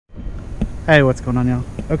Hey, what's going on, y'all?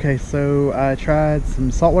 Okay, so I tried some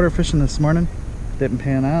saltwater fishing this morning. Didn't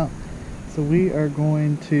pan out. So we are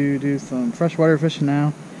going to do some freshwater fishing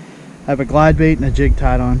now. I have a glide bait and a jig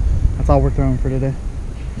tied on. That's all we're throwing for today.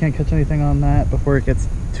 Can't catch anything on that before it gets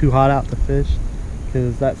too hot out to fish,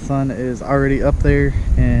 because that sun is already up there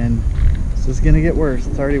and it's just gonna get worse.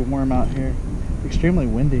 It's already warm out here. Extremely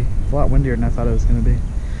windy. It's a lot windier than I thought it was gonna be.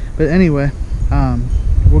 But anyway,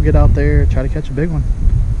 we'll get out there, try to catch a big one.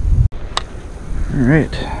 All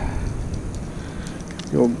right,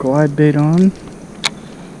 the old glide bait on.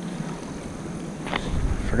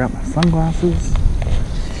 Forgot my sunglasses.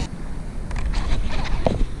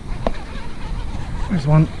 There's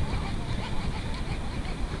one.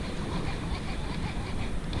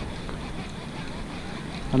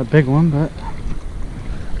 Not a big one, but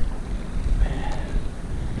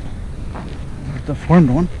a deformed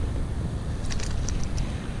one.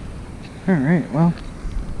 All right, well.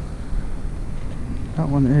 That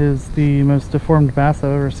one is the most deformed bass I've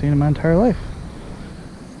ever seen in my entire life.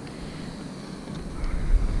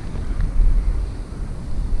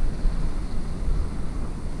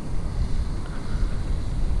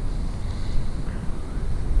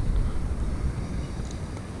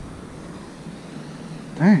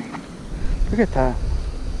 Dang, look at that.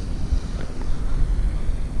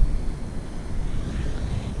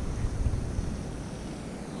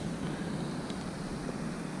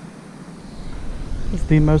 It's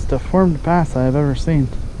the most deformed bass I have ever seen.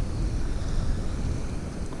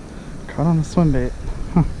 Caught on a swim bait.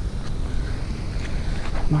 Huh.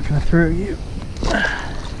 I'm not gonna throw you.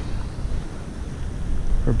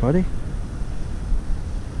 Or buddy.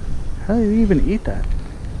 How do you even eat that?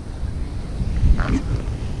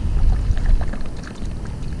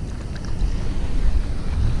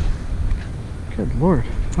 Good Lord.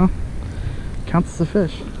 Huh? Counts as a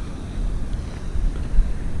fish.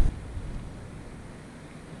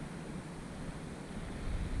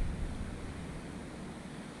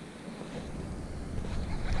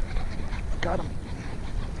 Got him.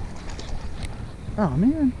 Oh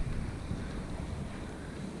man.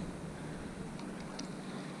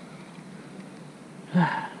 It's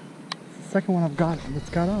the second one I've got that's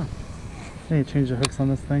got on. I need to change the hooks on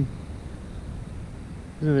this thing.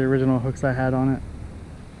 These are the original hooks I had on it.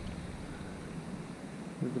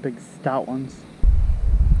 These are the big stout ones.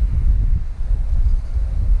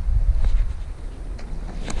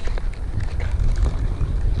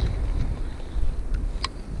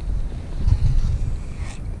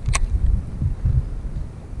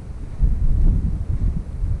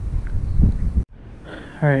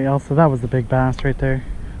 Alright y'all, so that was the big bass right there.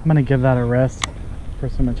 I'm going to give that a rest.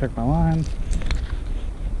 First I'm going to check my line.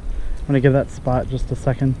 I'm going to give that spot just a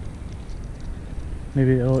second.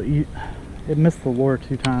 Maybe it'll eat. It missed the lure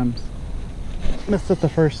 2 times. Missed it the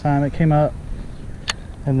first time. It came up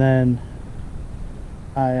and then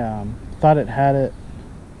I thought it had it,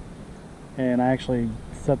 and I actually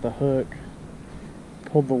set the hook,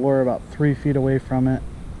 pulled the lure about 3 feet away from it,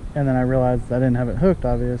 and then I realized I didn't have it hooked,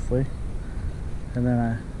 obviously. And then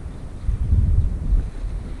I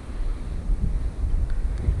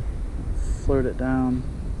slowed it down,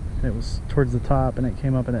 and it was towards the top, and it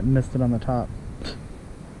came up and it missed it on the top.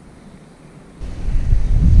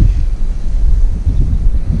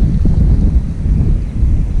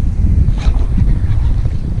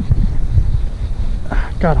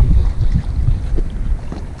 Got him.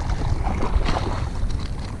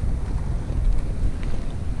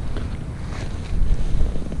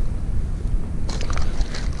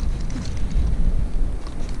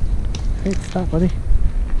 Hey, stop, buddy.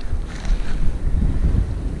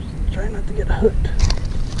 Just try not to get hooked.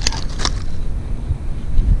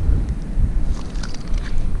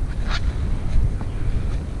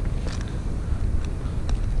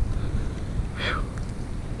 Whew.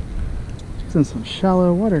 It's in some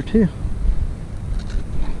shallow water too.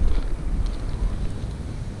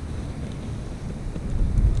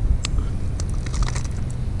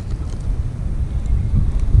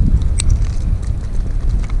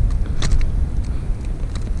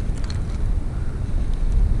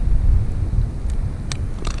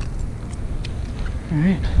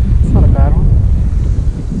 Alright, it's not a bad one.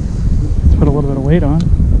 Let's put a little bit of weight on.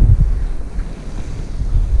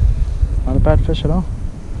 Not a bad fish at all.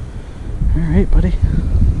 Alright, buddy.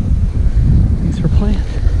 Thanks for playing.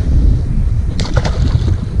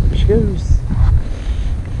 There she goes.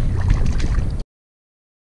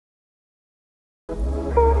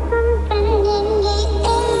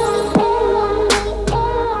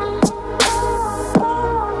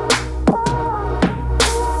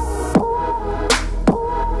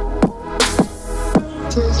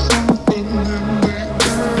 There's something in the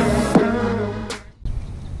air.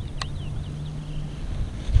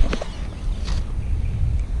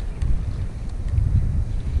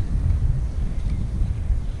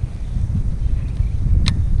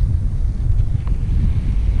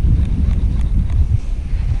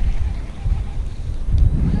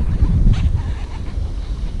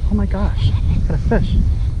 fish.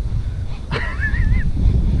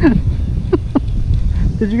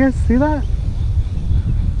 Did you guys see that?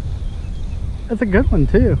 That's a good one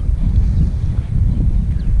too.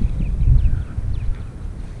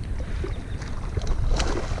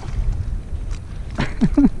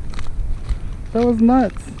 That was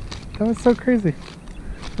nuts. That was so crazy.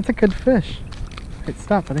 That's a good fish. Hey,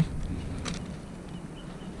 stop, buddy.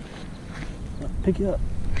 Pick you up.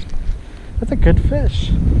 That's a good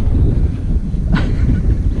fish.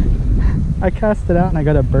 I cast it out and I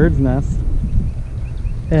got a bird's nest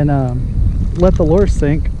and let the lure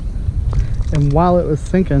sink, and while it was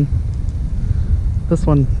sinking, this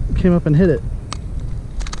one came up and hit it.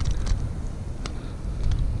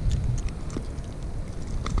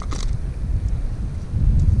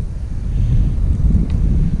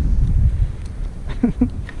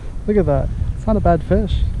 Look at that. It's not a bad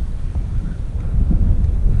fish.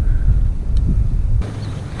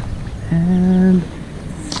 And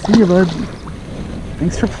see you, bud.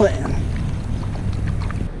 Thanks for playing.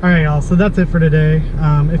 Alright, y'all, so that's it for today.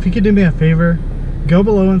 If you could do me a favor, go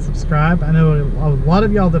below and subscribe. I know a lot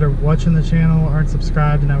of y'all that are watching the channel aren't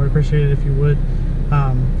subscribed, and I would appreciate it if you would.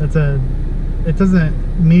 It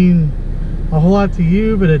doesn't mean a whole lot to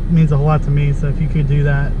you, but it means a whole lot to me. So if you could do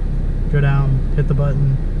that, go down, hit the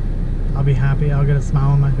button, I'll be happy. I'll get a smile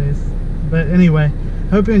on my face. But anyway,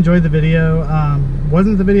 hope you enjoyed the video.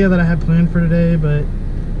 Wasn't the video that I had planned for today, but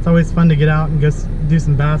it's always fun to get out and go do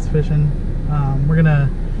some bass fishing. We're gonna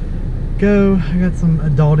go. I got some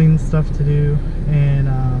adulting stuff to do, and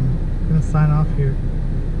I'm gonna sign off here.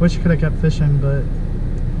 Wish I could have kept fishing, but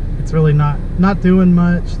it's really not doing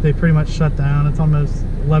much. They pretty much shut down. It's almost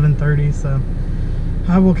 11:30, so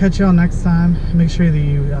I will catch y'all next time. Make sure that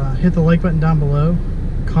you hit the like button down below,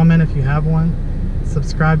 comment if you have one,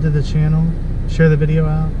 subscribe to the channel, share the video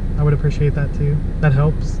out. I would appreciate that too. That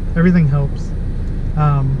helps. Everything helps.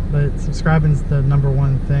 But subscribing is the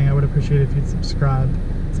 #1 thing. I would appreciate if you'd subscribe,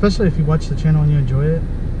 especially if you watch the channel and you enjoy it.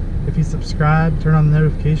 If you subscribe, turn on the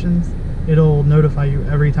notifications, it'll notify you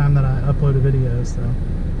every time that I upload a video. So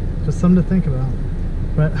just something to think about.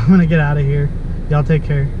 But I'm gonna get out of here. Y'all take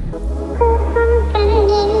care.